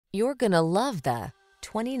You're gonna love the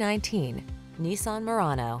 2019 Nissan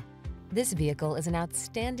Murano. This vehicle is an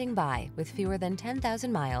outstanding buy with fewer than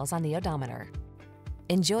 10,000 miles on the odometer.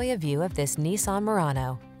 Enjoy a view of this Nissan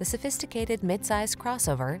Murano, the sophisticated midsize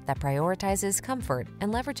crossover that prioritizes comfort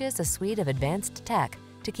and leverages a suite of advanced tech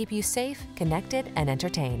to keep you safe, connected, and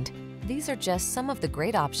entertained. These are just some of the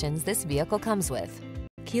great options this vehicle comes with: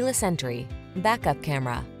 keyless entry, backup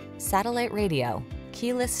camera, satellite radio,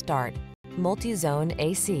 keyless start, multi-zone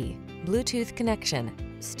AC, Bluetooth connection,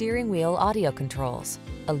 steering wheel audio controls,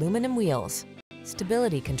 aluminum wheels,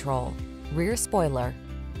 stability control, rear spoiler.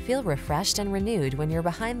 Feel refreshed and renewed when you're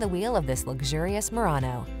behind the wheel of this luxurious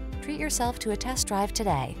Murano. Treat yourself to a test drive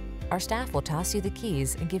today. Our staff will toss you the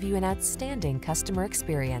keys and give you an outstanding customer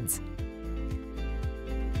experience.